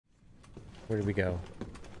Where do we go?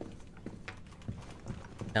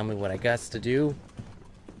 Tell me what I got to do.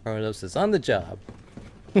 Carlos is on the job.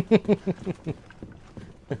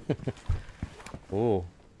 Oh.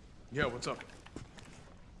 Yeah, what's up?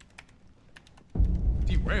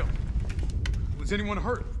 Derailed. Was anyone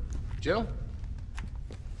hurt? Jill?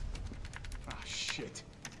 Ah, shit.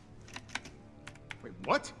 Wait,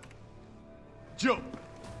 what? Jill!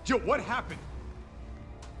 Jill, what happened?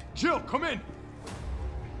 Jill, come in!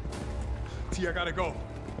 T, I gotta go.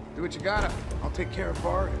 Do what you gotta. I'll take care of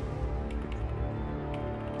Bard.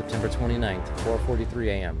 September 29th, 4:43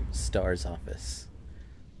 a.m. Star's office.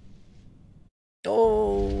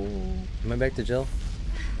 Oh! Am I back to Jill?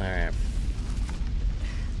 Alright.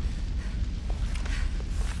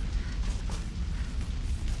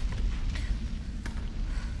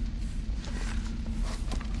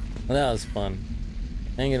 Well, that was fun.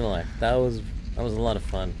 I ain't gonna lie. That was a lot of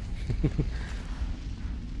fun.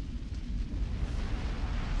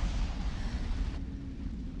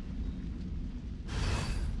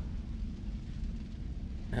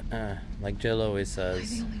 Like Jill always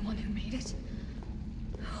says. Am I the only one who made it?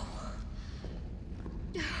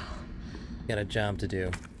 No. Got a job to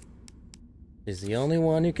do. She's the only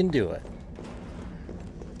one who can do it.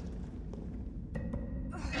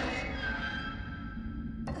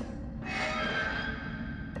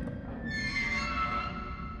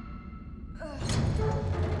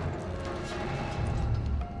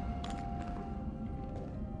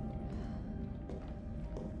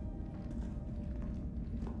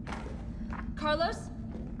 Carlos?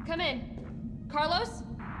 Come in. Carlos?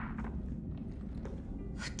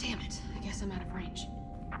 Damn it. I guess I'm out of range.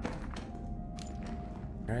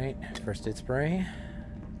 Alright, first aid spray.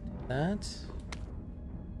 That.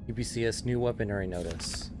 UPCS new weaponry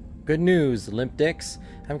notice. Good news, limp dicks.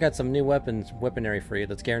 I've got some new weaponry for you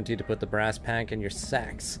that's guaranteed to put the brass pack in your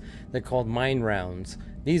sacks. They're called mine rounds.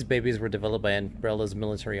 These babies were developed by Umbrella's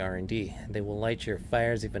military R&D. They will light your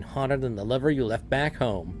fires even hotter than the lever you left back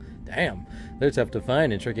home. Damn, they're tough to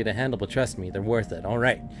find and tricky to handle, but trust me, they're worth it.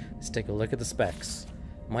 Alright, let's take a look at the specs.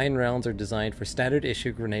 Mine rounds are designed for standard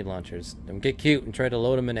issue grenade launchers. Don't get cute and try to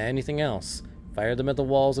load them into anything else. Fire them at the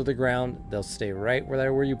walls or the ground, they'll stay right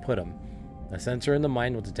where you put them. A sensor in the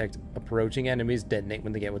mine will detect approaching enemies, detonate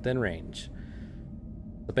when they get within range.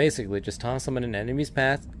 So basically, just toss them in an enemy's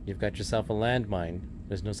path, you've got yourself a landmine.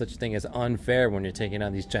 There's no such thing as unfair when you're taking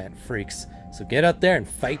on these giant freaks. So get out there and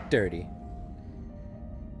fight dirty.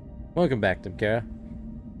 Welcome back, Timkara.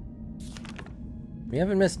 We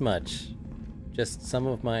haven't missed much. Just some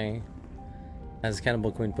of my, as Cannibal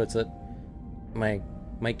Queen puts it, my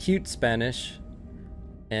cute Spanish,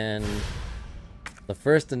 and the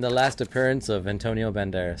first and the last appearance of Antonio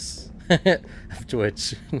Banderas of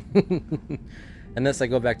Twitch. Unless I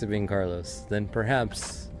go back to being Carlos, then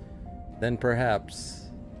perhaps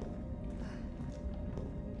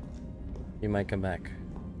you might come back.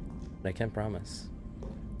 But I can't promise.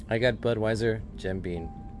 I got Budweiser, Jim Beam.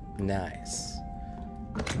 Nice.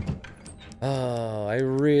 Oh, I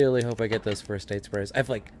really hope I get those first aid sprays. I have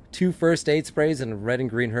like 2 first aid sprays and a red and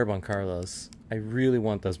green herb on Carlos. I really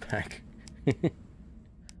want those back.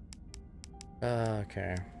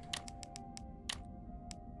 Okay.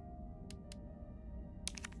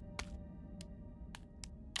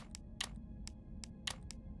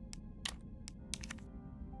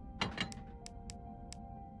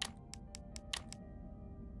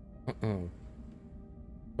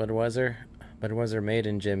 Budweiser made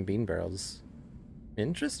in Jim Beam barrels.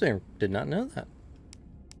 Interesting. Did not know that.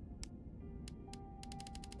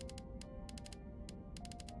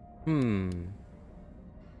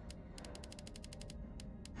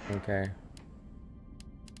 Okay.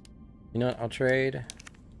 You know what? I'll trade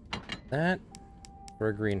that for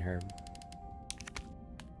a green herb.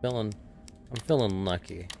 I'm feeling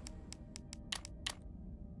lucky.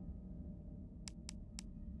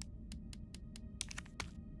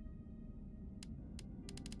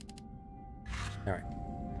 Alright.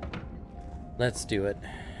 Let's do it.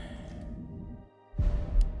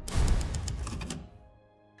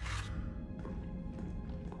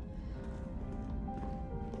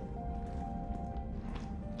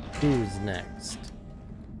 Who's next?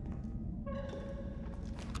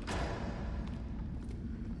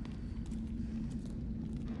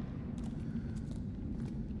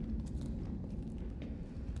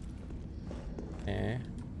 Okay.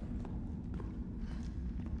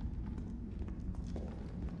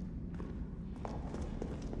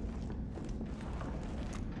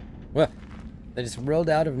 Well, they just rolled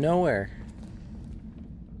out of nowhere.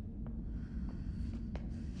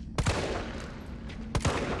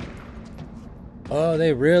 Oh,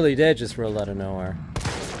 they really did just roll out of nowhere.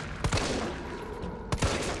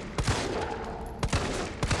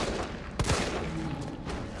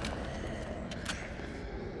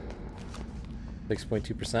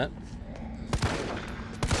 6.2%.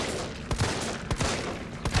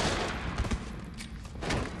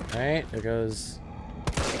 Alright, there goes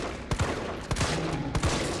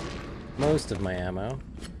most of my ammo.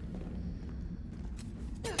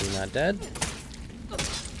 You're not dead?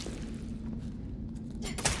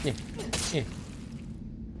 Yeah, yeah.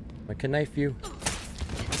 I can knife you.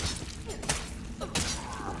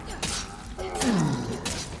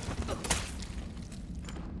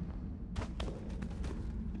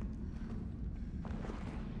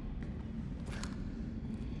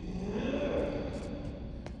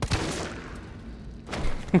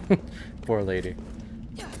 Poor lady.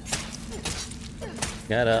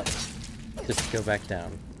 Get up. Just go back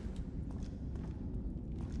down.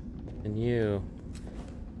 And you...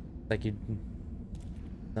 Like you...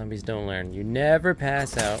 Zombies don't learn. You never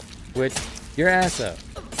pass out with your ass up.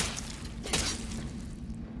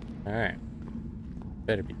 Alright.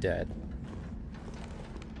 Better be dead.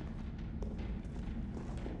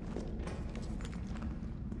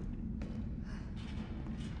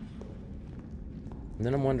 And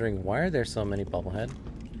then I'm wondering, why are there so many bubblehead?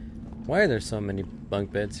 Why are there so many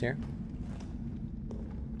bunk beds here?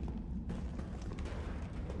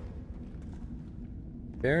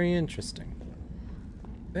 Very interesting.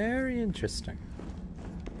 Very interesting.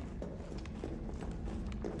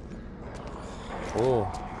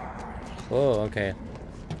 Oh. Oh, okay.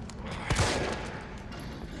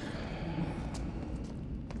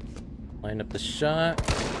 Line up the shot.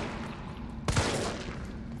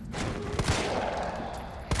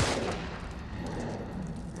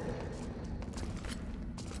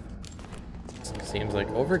 Seems like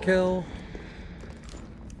overkill.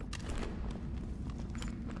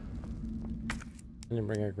 Didn't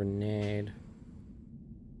bring a grenade.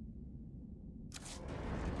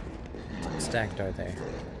 Stacked are they?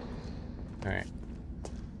 Alright.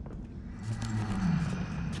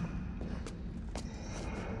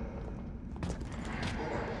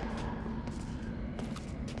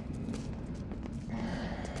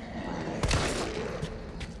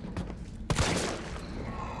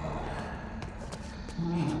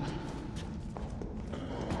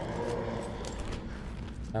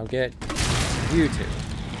 I'll get you two.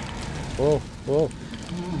 Whoa, whoa.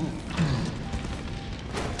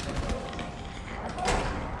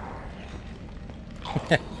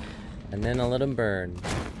 And then I'll let them burn.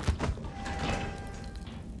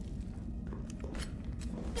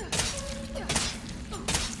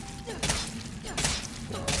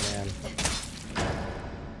 Oh, man.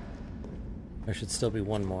 There should still be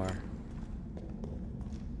one more.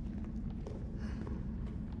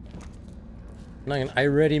 I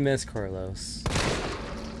already missed Carlos.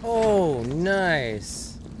 Oh,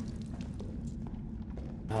 nice.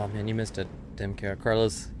 Oh man, you missed it. Damn care.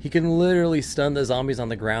 Carlos, he can literally stun the zombies on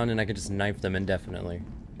the ground and I could just knife them indefinitely.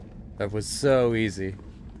 That was so easy.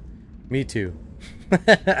 Me too.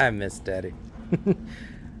 I missed Daddy.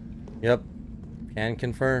 Yep. Can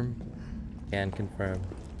confirm. Can confirm.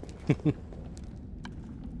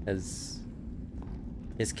 His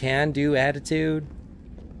can-do attitude.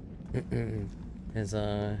 His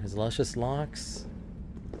luscious locks.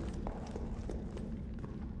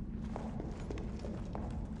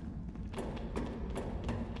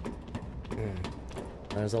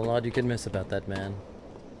 There's a lot you could miss about that man.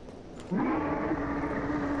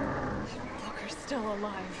 Walker's still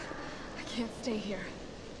alive. I can't stay here.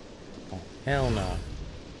 Oh, hell no.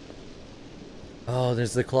 Oh,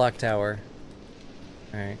 there's the clock tower.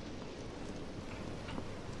 Alright.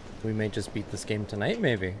 We may just beat this game tonight,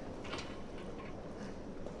 maybe.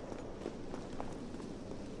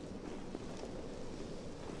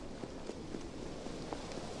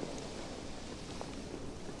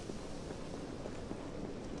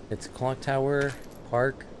 It's Clock Tower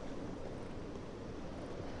Park.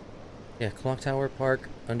 Yeah, Clock Tower Park,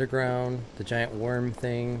 underground, the giant worm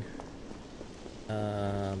thing,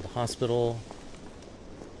 the hospital,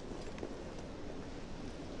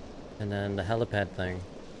 and then the helipad thing.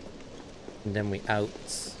 And then we out.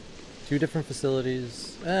 2 different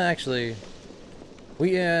facilities. Actually, now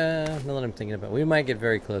that I'm thinking about it, we might get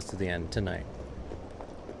very close to the end tonight.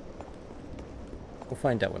 We'll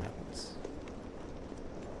find out what happens.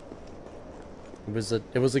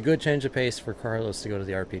 It was a good change of pace for Carlos to go to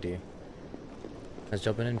the RPD. Has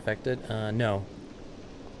Joe been infected? No.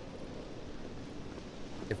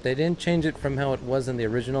 If they didn't change it from how it was in the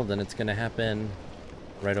original, then it's gonna happen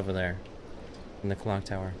right over there. In the clock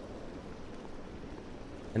tower.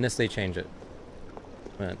 Unless they change it.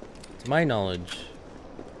 But, to my knowledge...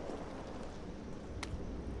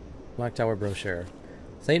 Clock Tower brochure.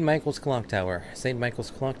 St. Michael's Clock Tower. St.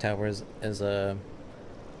 Michael's Clock Tower is a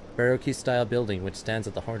Baroque-style building which stands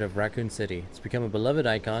at the heart of Raccoon City. It's become a beloved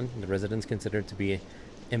icon, and the residents consider it to be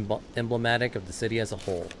emblematic of the city as a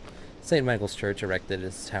whole. St. Michael's Church erected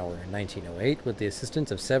its tower in 1908 with the assistance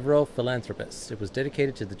of several philanthropists. It was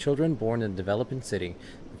dedicated to the children born in the developing city.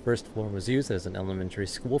 The first floor was used as an elementary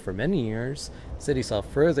school for many years. The city saw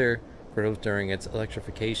further growth during its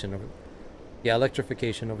electrification over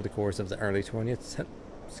the course of the early 20th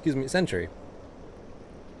century.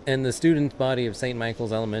 And the student body of St.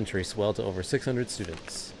 Michael's Elementary swelled to over 600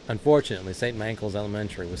 students. Unfortunately, St. Michael's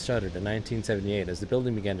Elementary was shuttered in 1978 as the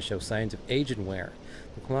building began to show signs of age and wear.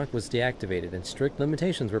 The clock was deactivated and strict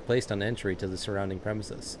limitations were placed on entry to the surrounding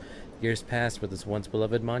premises. Years passed with this once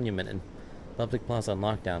beloved monument and public plaza on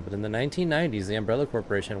lockdown, but in the 1990s, the Umbrella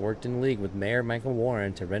Corporation worked in league with Mayor Michael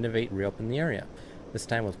Warren to renovate and reopen the area, this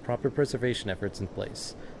time with proper preservation efforts in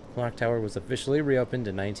place. The clock tower was officially reopened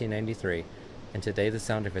in 1993, and today the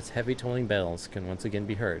sound of its heavy tolling bells can once again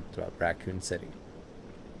be heard throughout Raccoon City.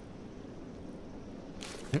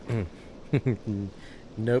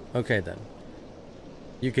 Nope. Okay then.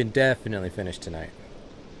 You can definitely finish tonight.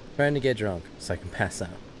 Trying to get drunk so I can pass out.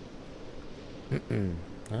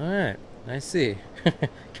 Alright, I see.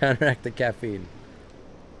 Counteract the caffeine.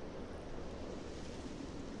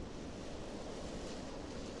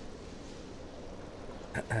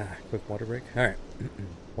 Quick water break. Alright.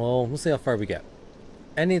 Well, we'll see how far we get.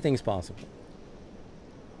 Anything's possible.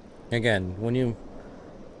 Again, when you...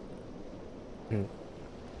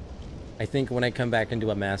 I think when I come back and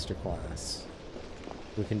do a master class,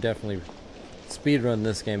 we can definitely speedrun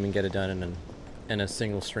this game and get it done in a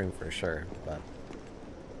single stream for sure, but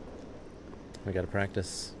we gotta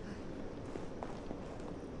practice.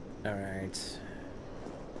 Alright.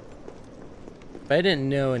 If I didn't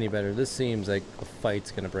know any better, this seems like a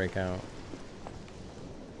fight's gonna break out.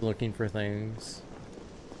 Looking for things.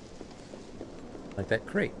 Like that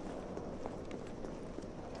crate.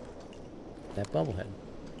 That bobblehead.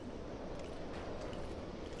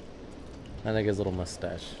 I like his little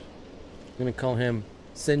mustache. I'm gonna call him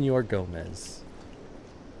Senor Gomez.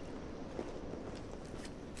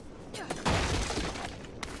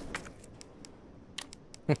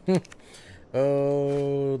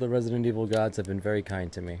 Oh, the Resident Evil gods have been very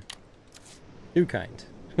kind to me. Too kind.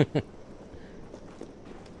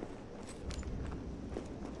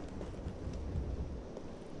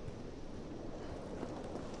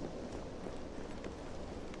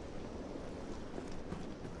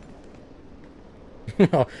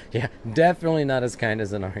 Oh, yeah, definitely not as kind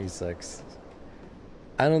as an RE6.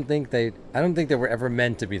 I don't think they were ever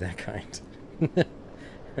meant to be that kind.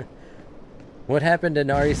 What happened in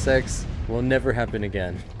RE6 will never happen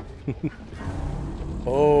again.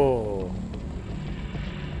 Oh.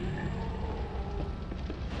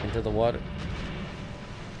 Into the water.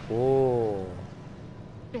 Oh.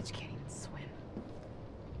 Bitch can't even swim.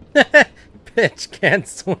 Bitch can't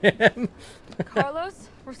swim. Carlos,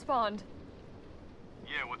 respond.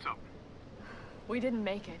 Yeah, what's up? We didn't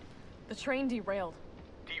make it. The train derailed.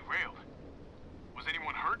 Derailed? Was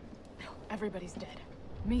anyone hurt? No, everybody's dead.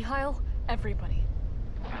 Mikhail, everybody.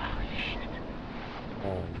 Shit.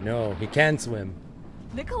 Oh no, he can swim.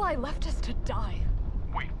 Nikolai left us to die.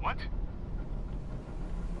 Wait, what?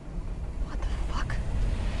 What the fuck?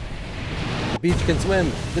 The beach can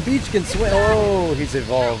swim. The beach can swim. Oh, he's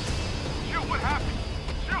evolved. Jill, what happened?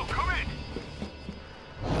 Jill, come in!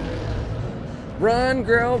 Run,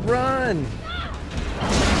 girl, run!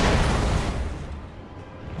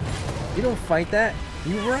 You don't fight that.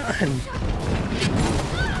 You run.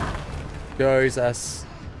 Jesus.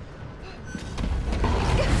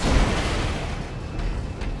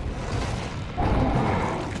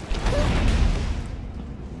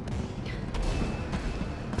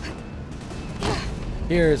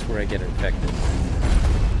 Here's where I get infected.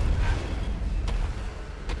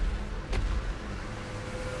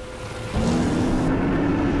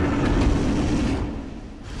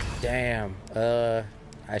 Damn.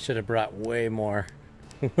 I should have brought way more.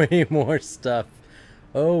 Way more stuff.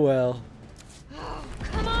 Oh well. Oh,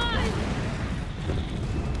 come on!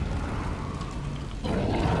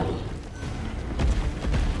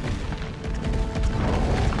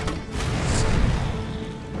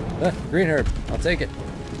 Green herb. I'll take it.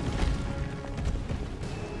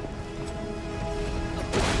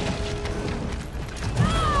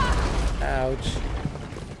 Ouch.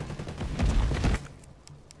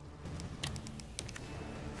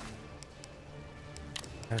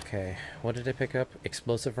 Okay, what did I pick up?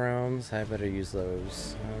 Explosive rounds? I better use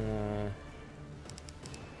those.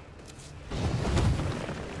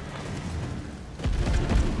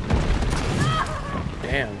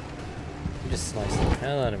 Damn. You just sliced the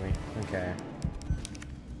hell out of me. Okay.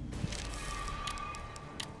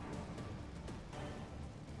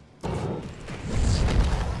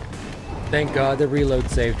 Thank God the reload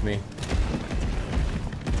saved me.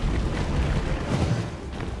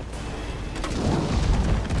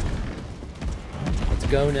 Let's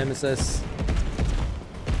go, Nemesis.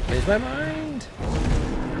 Change my mind.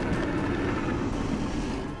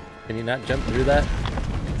 Can you not jump through that?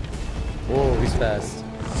 Whoa, he's fast.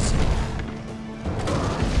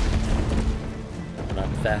 But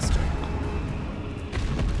I'm faster.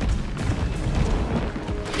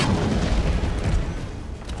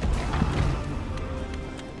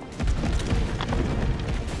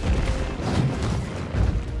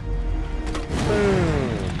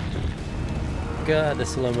 God, the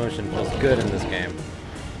slow motion feels good in this game.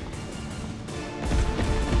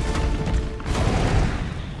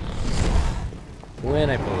 When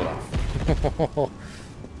I pull it off.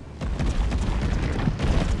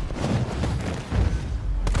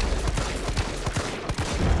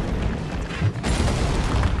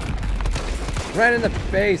 Right in the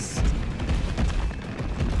face.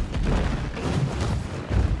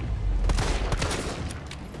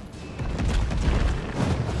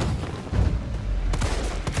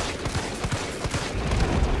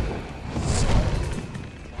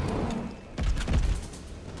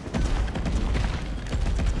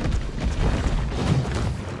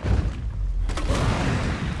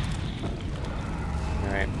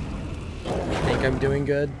 I'm doing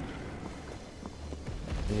good.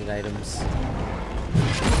 I need items.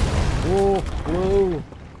 Whoa, whoa.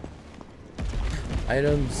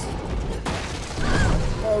 Items.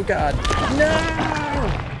 Oh God, no!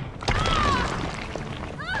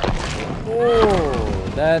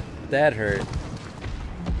 Oh, that hurt.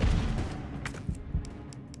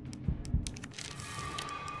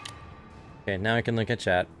 Okay, now I can look at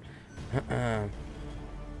chat.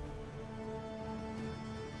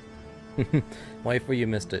 Waifu, you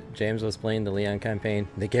missed it. James was playing the Leon campaign.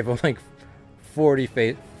 They gave him like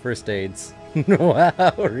 40 first aids.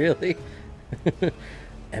 Wow, really?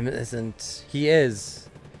 Emmett isn't. He is.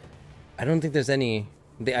 I don't think there's any.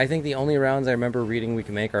 I think the only rounds I remember reading we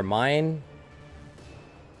can make are mine,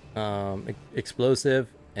 explosive,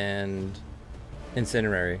 and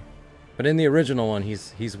incinerary. But in the original one,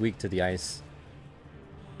 he's weak to the ice.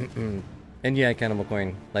 And yeah, Cannibal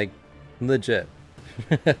Queen, like legit.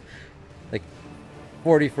 Like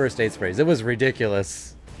 40 first aid sprays. It was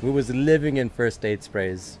ridiculous. We was living in first aid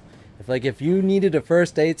sprays. If you needed a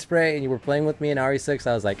first aid spray and you were playing with me in RE6,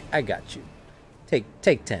 I was like, I got you. Take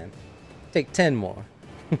 10. Take 10 more.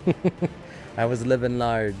 I was living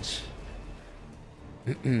large.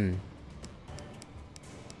 And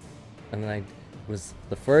I was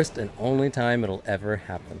the first and only time it'll ever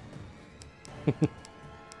happen.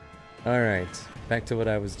 Alright, back to what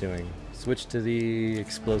I was doing. Switch to the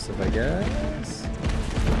explosive, I guess.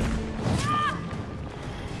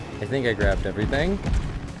 I think I grabbed everything.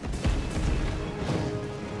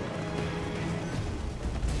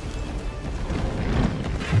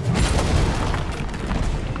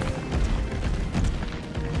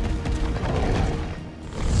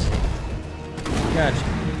 Gotcha.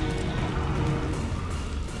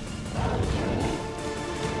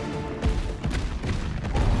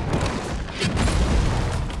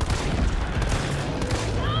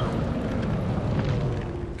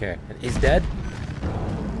 Okay, he's dead?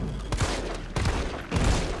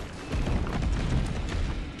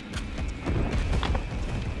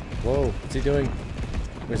 Whoa, what's he doing?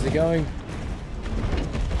 Where's he going?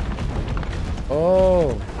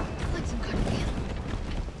 Oh! Like some kind of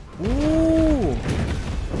animal. Ooh!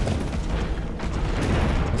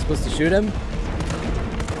 Am I supposed to shoot him?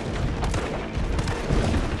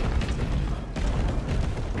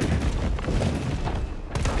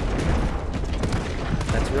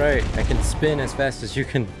 Right, I can spin as fast as you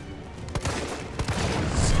can.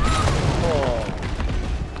 Oh.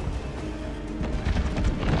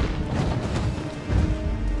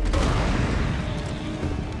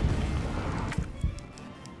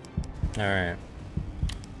 All right.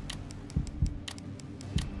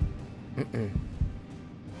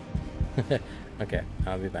 Okay,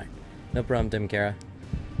 I'll be back. No problem, Tim Kara.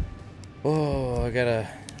 Oh, I gotta.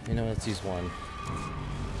 Let's use one.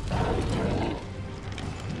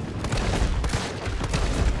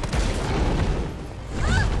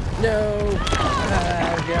 No!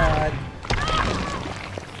 Oh, God.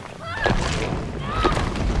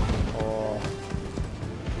 Oh.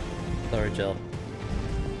 Sorry, Jill.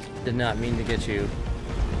 Did not mean to get you.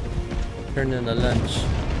 Turned into lunch.